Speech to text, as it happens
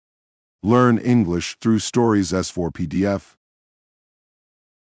Learn English through Stories S4 PDF.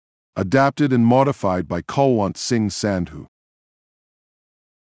 Adapted and modified by Kulwant Singh Sandhu.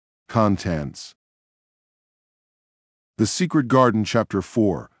 Contents: The Secret Garden, Chapter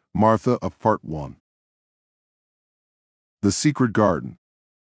 4, Martha of Part 1. The Secret Garden.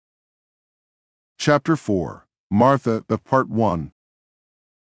 Chapter 4, Martha of Part 1.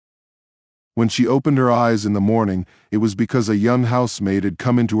 When she opened her eyes in the morning, it was because a young housemaid had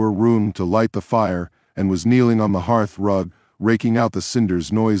come into her room to light the fire and was kneeling on the hearth rug, raking out the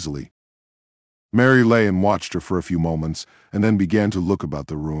cinders noisily. Mary lay and watched her for a few moments, and then began to look about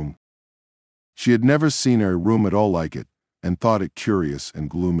the room. She had never seen a room at all like it, and thought it curious and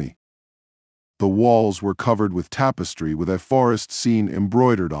gloomy. The walls were covered with tapestry with a forest scene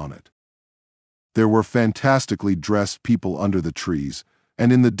embroidered on it. There were fantastically dressed people under the trees,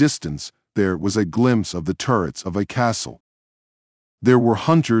 and in the distance there was a glimpse of the turrets of a castle. There were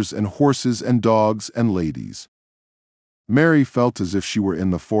hunters and horses and dogs and ladies. Mary felt as if she were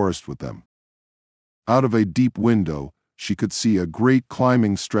in the forest with them. Out of a deep window, she could see a great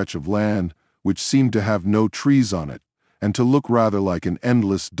climbing stretch of land which seemed to have no trees on it, and to look rather like an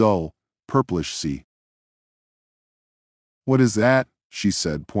endless, dull, purplish sea. "What is that?" she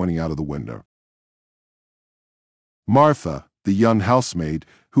said, pointing out of the window. Martha, the young housemaid,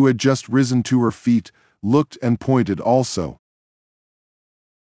 who had just risen to her feet, looked and pointed also.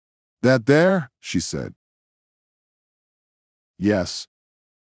 "That there?" she said. "Yes."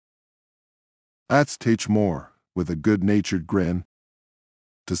 "That's Teichmore," with a good-natured grin.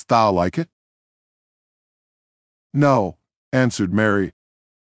 "Dost thou like it?" "No," answered Mary.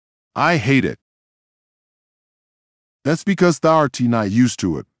 "I hate it." "That's because thou'rt not used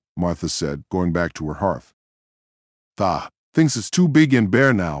to it," Martha said, going back to her hearth. "Thou thinks it's too big and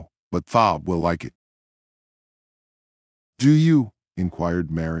bare now, but thou will like it." "Do you?" inquired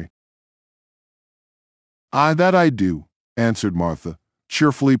Mary. "Aye, that I do," answered Martha,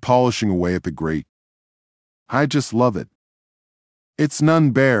 cheerfully polishing away at the grate. "I just love it. It's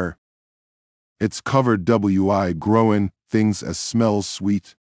none bare. It's covered growin' things as smells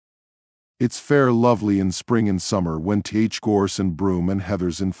sweet. It's fair lovely in spring and summer when th gorse and broom and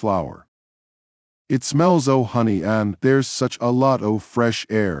heather's in flower. It smells o' honey and there's such a lot o' fresh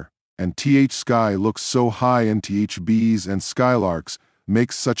air, and th sky looks so high and th bees and skylarks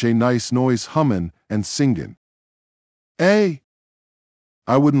makes such a nice noise hummin' and singin'. Eh?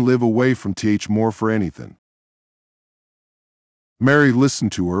 I wouldn't live away from Teichmore for anything." Mary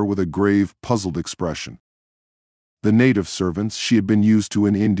listened to her with a grave, puzzled expression. The native servants she had been used to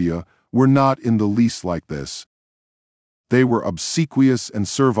in India were not in the least like this. They were obsequious and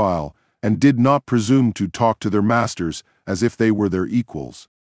servile, and did not presume to talk to their masters as if they were their equals.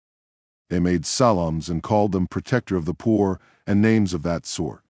 They made salams and called them protector of the poor and names of that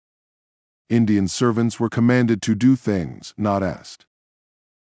sort. Indian servants were commanded to do things, not asked.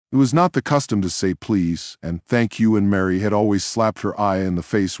 It was not the custom to say please and thank you, and Mary had always slapped her eye in the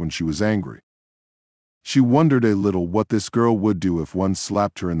face when she was angry. She wondered a little what this girl would do if one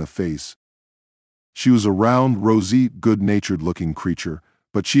slapped her in the face. She was a round, rosy, good-natured-looking creature,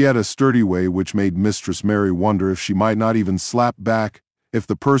 but she had a sturdy way which made Mistress Mary wonder if she might not even slap back if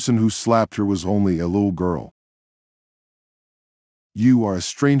the person who slapped her was only a little girl. "You are a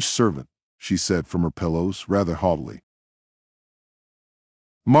strange servant," she said from her pillows, rather haughtily.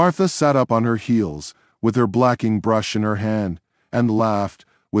 Martha sat up on her heels, with her blacking brush in her hand, and laughed,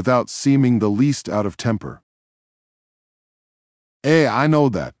 without seeming the least out of temper. "I know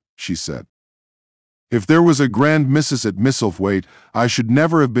that," she said. "If there was a grand missus at Misselthwaite, I should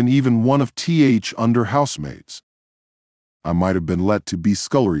never have been even one of th under housemaids. I might have been let to be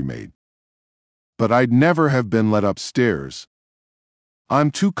scullery maid. But I'd never have been let upstairs. I'm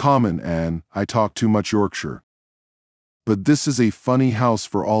too common, and I talk too much Yorkshire. But this is a funny house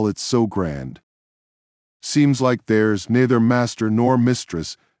for all it's so grand. Seems like there's neither master nor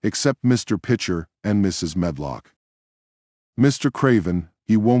mistress except Mr. Pitcher and Mrs. Medlock. Mr. Craven,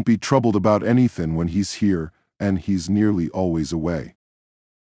 he won't be troubled about anything when he's here, and he's nearly always away.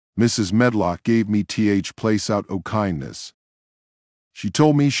 Mrs. Medlock gave me th place out o' kindness. She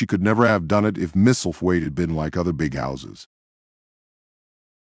told me she could never have done it if Misselthwaite had been like other big houses."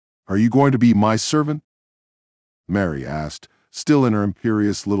 "Are you going to be my servant?" Mary asked, still in her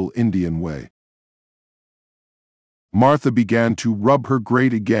imperious little Indian way. Martha began to rub her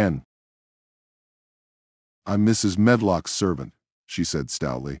grate again. "I'm Mrs. Medlock's servant," she said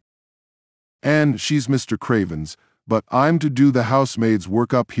stoutly. "And she's Mr. Craven's, but I'm to do the housemaid's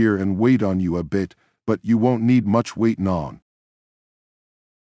work up here and wait on you a bit, but you won't need much waiting on."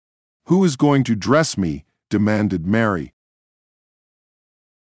 "Who is going to dress me?" demanded Mary.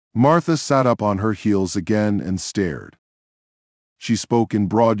 Martha sat up on her heels again and stared. She spoke in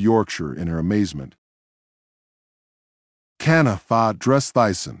broad Yorkshire in her amazement. "Canna fa dress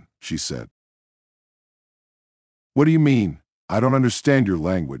thyson," she said. "What do you mean? I don't understand your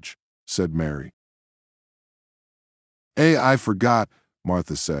language," said Mary. I forgot,"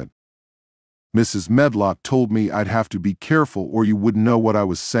 Martha said. "Mrs. Medlock told me I'd have to be careful or you wouldn't know what I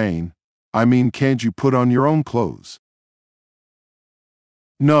was saying. I mean, can't you put on your own clothes?"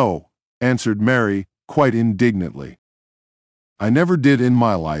 "No," answered Mary, quite indignantly. "I never did in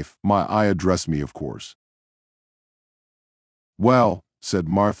my life. My ayah dressed me, of course." "Well," said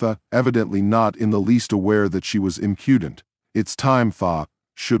Martha, evidently not in the least aware that she was impudent, "it's time tha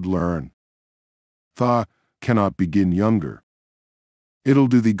should learn. Tha cannot begin younger. It'll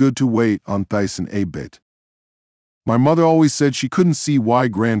do thee good to wait on thyson a bit. My mother always said she couldn't see why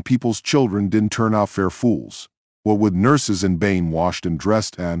grand people's children didn't turn out fair fools, what with nurses and bane washed and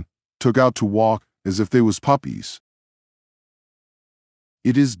dressed and took out to walk as if they was puppies."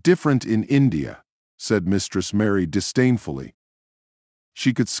 "It is different in India," said Mistress Mary disdainfully.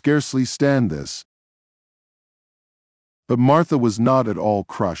 She could scarcely stand this. But Martha was not at all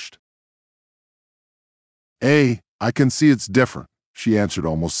crushed. I can see it's different," she answered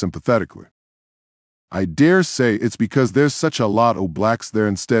almost sympathetically. "I dare say it's because there's such a lot o' blacks there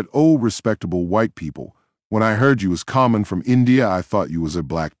instead o' respectable white people. When I heard you was common from India, I thought you was a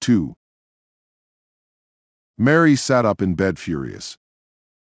black too." Mary sat up in bed furious.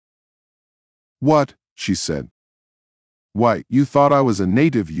 "What?" she said. "Why, you thought I was a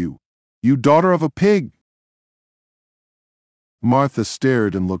native, you daughter of a pig!" Martha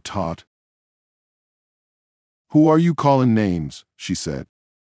stared and looked hot. "Who are you calling names?" she said.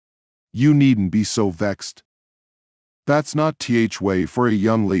 "You needn't be so vexed. That's not th way for a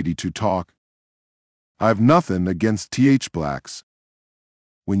young lady to talk. I've nothing against th blacks.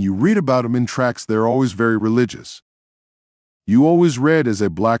 When you read about 'em in tracts, they're always very religious. You always read as a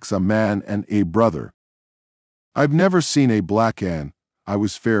black's a man and a brother. I've never seen a black and I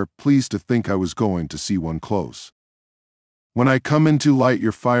was fair pleased to think I was going to see one close. When I come in to light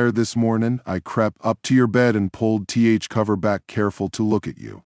your fire this morning, I crept up to your bed and pulled th cover back careful to look at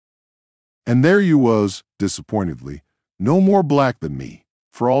you. And there you was, disappointedly, no more black than me,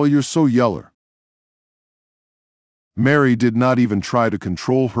 for all you're so yeller." Mary did not even try to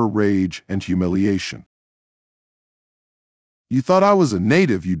control her rage and humiliation. "You thought I was a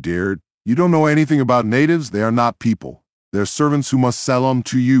native, you dared. You don't know anything about natives. They are not people. They're servants who must sell 'em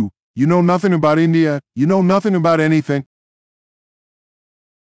to you. You know nothing about India. You know nothing about anything."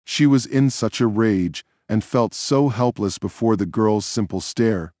 She was in such a rage and felt so helpless before the girl's simple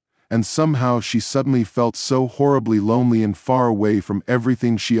stare, and somehow she suddenly felt so horribly lonely and far away from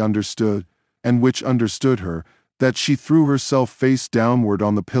everything she understood, and which understood her, that she threw herself face downward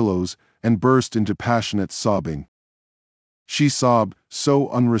on the pillows and burst into passionate sobbing. She sobbed so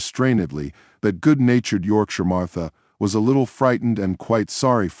unrestrainedly that good-natured Yorkshire Martha was a little frightened and quite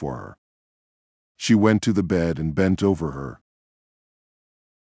sorry for her. She went to the bed and bent over her.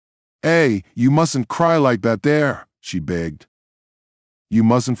 You mustn't cry like that there," she begged. "You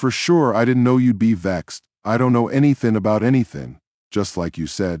mustn't for sure. I didn't know you'd be vexed. I don't know anything about anything. Just like you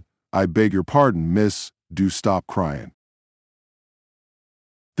said, I beg your pardon, miss, do stop crying."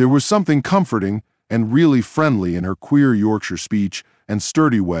 There was something comforting and really friendly in her queer Yorkshire speech and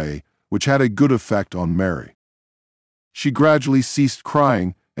sturdy way, which had a good effect on Mary. She gradually ceased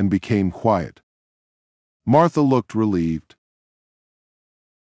crying and became quiet. Martha looked relieved.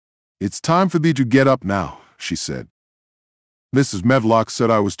 "It's time for thee to get up now," she said. "Mrs. Medlock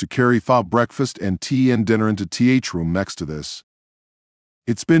said I was to carry tha breakfast and tea and dinner into th room next to this.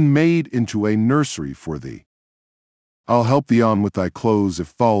 It's been made into a nursery for thee. I'll help thee on with thy clothes if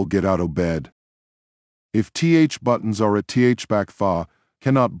tha'll get out o' bed. If th buttons are at th back, tha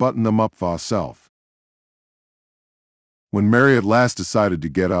cannot button them up thyself." When Mary at last decided to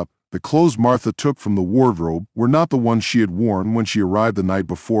get up, the clothes Martha took from the wardrobe were not the ones she had worn when she arrived the night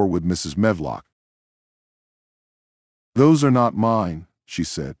before with Mrs. Medlock. "Those are not mine," she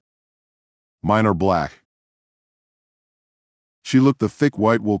said. "Mine are black." She looked the thick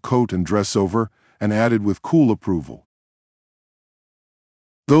white wool coat and dress over and added with cool approval,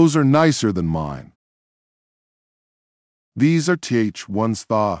 "Those are nicer than mine." "These are th ones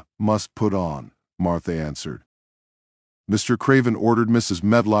tha must put on," Martha answered. "Mr. Craven ordered Mrs.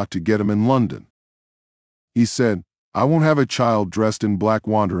 Medlock to get 'em in London. He said, 'I won't have a child dressed in black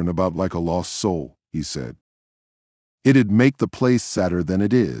wandering about like a lost soul,' he said. 'It'd make the place sadder than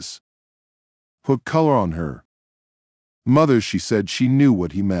it is. Put color on her.' Mother, she said she knew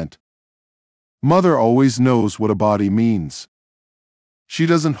what he meant. Mother always knows what a body means. She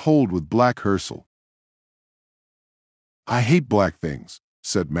doesn't hold with Black Herschel. I hate black things,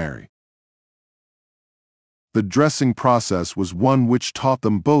 said Mary. The dressing process was one which taught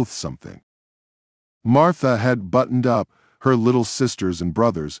them both something. Martha had buttoned up her little sisters and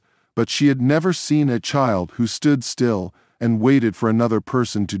brothers, but she had never seen a child who stood still and waited for another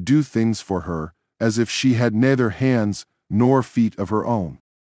person to do things for her, as if she had neither hands nor feet of her own.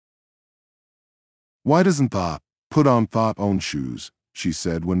 Why doesn't Tha put on Tha's own shoes? She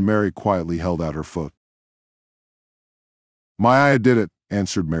said when Mary quietly held out her foot. My ayah did it,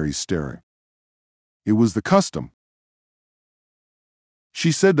 answered Mary, staring. It was the custom.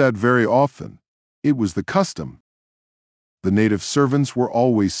 She said that very often. It was the custom. The native servants were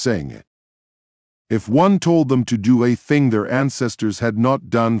always saying it. If one told them to do a thing their ancestors had not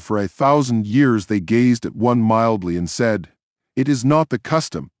done for 1,000 years, they gazed at one mildly and said, "It is not the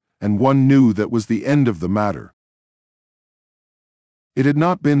custom," and one knew that was the end of the matter. It had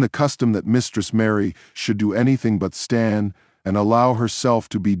not been the custom that Mistress Mary should do anything but stand and allow herself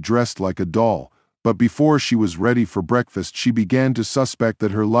to be dressed like a doll, but before she was ready for breakfast she began to suspect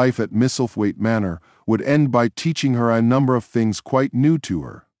that her life at Misselthwaite Manor would end by teaching her a number of things quite new to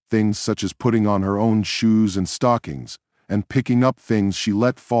her, things such as putting on her own shoes and stockings, and picking up things she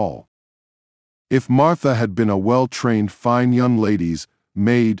let fall. If Martha had been a well-trained fine young lady's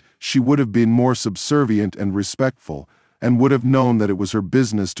maid, she would have been more subservient and respectful, and would have known that it was her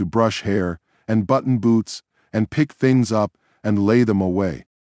business to brush hair, and button boots, and pick things up, and lay them away.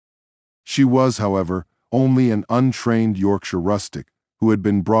 She was, however, only an untrained Yorkshire rustic, who had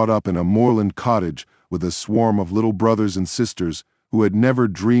been brought up in a moorland cottage with a swarm of little brothers and sisters who had never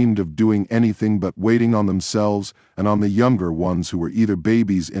dreamed of doing anything but waiting on themselves and on the younger ones who were either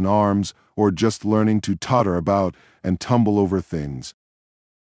babies in arms or just learning to totter about and tumble over things.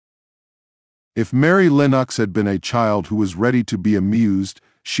 If Mary Lennox had been a child who was ready to be amused,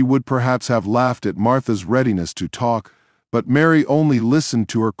 she would perhaps have laughed at Martha's readiness to talk, but Mary only listened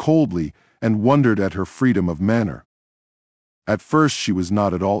to her coldly and wondered at her freedom of manner. At first she was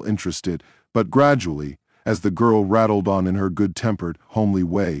not at all interested, but gradually, as the girl rattled on in her good-tempered, homely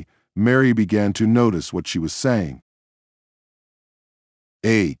way, Mary began to notice what she was saying.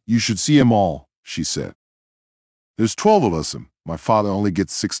 You should see 'em all," she said. "There's 12 of us, and my father only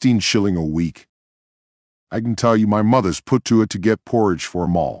gets 16 shilling a week. I can tell you my mother's put to it to get porridge for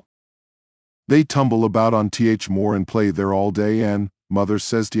 'em all. They tumble about on Th Moor and play there all day, and mother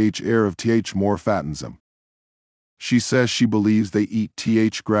says Th air of Th Moor fattens 'em. She says she believes they eat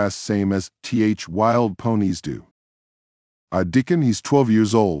Th grass same as Th wild ponies do. Our Dickon, he's 12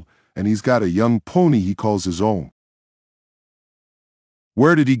 years old, and he's got a young pony he calls his own."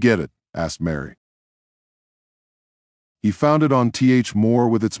 "Where did he get it?" asked Mary. "He found it on Th Moor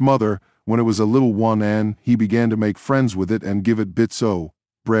with its mother when it was a little one, and he began to make friends with it and give it bits o'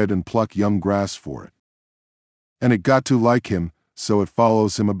 bread and pluck young grass for it. And it got to like him, so it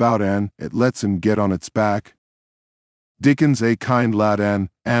follows him about and it lets him get on its back. Dickon's a kind lad and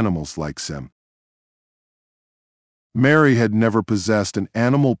animals likes him." Mary had never possessed an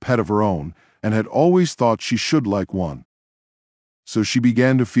animal pet of her own and had always thought she should like one. So she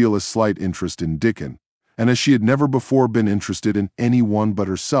began to feel a slight interest in Dickon, and as she had never before been interested in any one but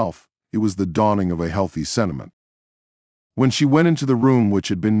herself, it was the dawning of a healthy sentiment. When she went into the room which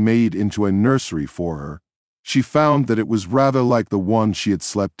had been made into a nursery for her, she found that it was rather like the one she had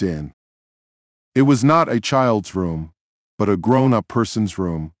slept in. It was not a child's room, but a grown-up person's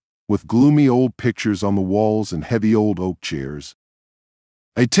room, with gloomy old pictures on the walls and heavy old oak chairs.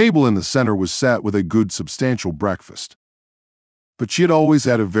 A table in the center was set with a good substantial breakfast. But she had always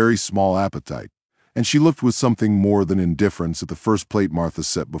had a very small appetite, and she looked with something more than indifference at the first plate Martha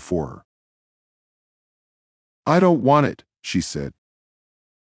set before her. "I don't want it," she said.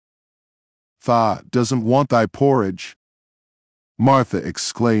 "Tha doesn't want thy porridge," Martha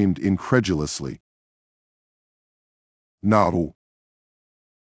exclaimed incredulously. "No.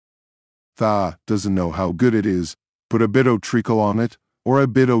 Tha doesn't know how good it is. Put a bit o' treacle on it, or a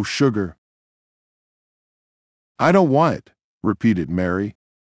bit o' sugar." "I don't want it," repeated Mary.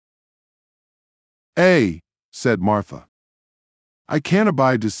 Said Martha. "I can't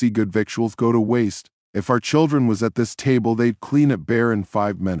abide to see good victuals go to waste. If our children was at this table, they'd clean it bare in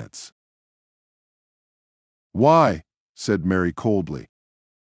 5 minutes. "Why?" said Mary coldly.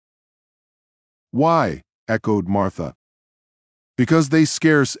 "Why?" echoed Martha. "Because they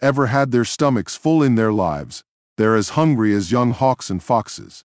scarce ever had their stomachs full in their lives. They're as hungry as young hawks and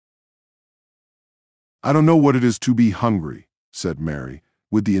foxes." "I don't know what it is to be hungry," said Mary,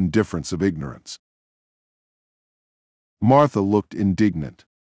 with the indifference of ignorance. Martha looked indignant.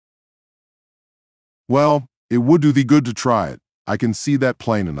 "Well, it would do thee good to try it. I can see that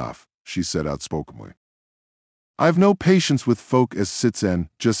plain enough, she said outspokenly. I've no patience with folk as sits and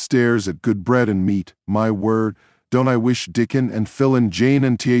just stares at good bread and meat. My word, don't I wish Dickon and Phil and Jane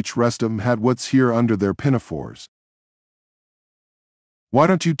and rest of 'em had what's here under their pinafores. Why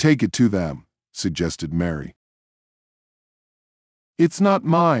don't you take it to them? Suggested Mary. It's not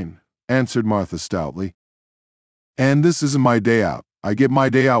mine, answered Martha stoutly. And this isn't my day out. I get my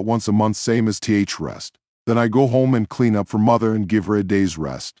day out once a month, same as rest. Then I go home and clean up for Mother and give her a day's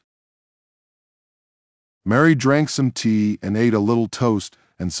rest. Mary drank some tea and ate a little toast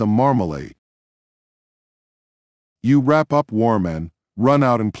and some marmalade. You wrap up warm and run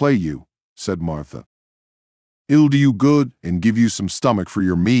out and play, you, said Martha. It'll do you good and give you some stomach for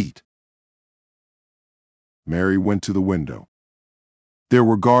your meat. Mary went to the window. There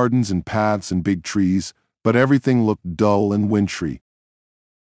were gardens and paths and big trees, but everything looked dull and wintry.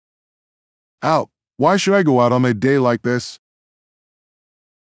 Out! Why should I go out on a day like this?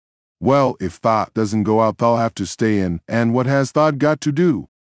 Well, if Thot doesn't go out, they'll have to stay in, and what has Thot got to do?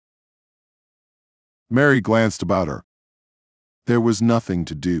 Mary glanced about her. There was nothing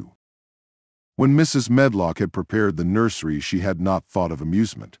to do. When Mrs. Medlock had prepared the nursery, she had not thought of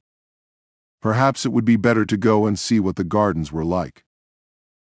amusement. Perhaps it would be better to go and see what the gardens were like.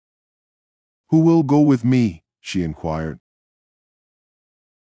 Who will go with me? She inquired.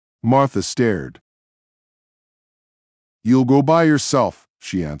 Martha stared. You'll go by yourself,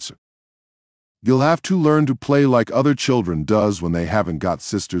 she answered. You'll have to learn to play like other children does when they haven't got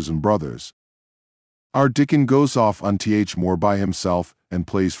sisters and brothers. Our Dickon goes off on more by himself and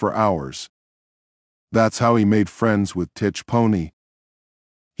plays for hours. That's how he made friends with Titch Pony.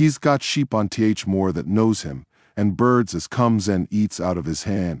 He's got sheep on more that knows him, and birds as comes and eats out of his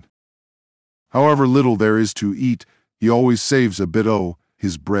hand. However little there is to eat, he always saves a bit o'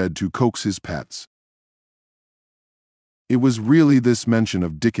 his bread to coax his pets. It was really this mention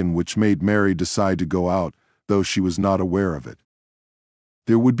of Dickon which made Mary decide to go out, though she was not aware of it.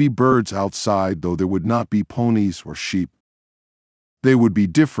 There would be birds outside, though there would not be ponies or sheep. They would be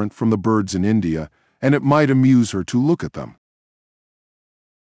different from the birds in India, and it might amuse her to look at them.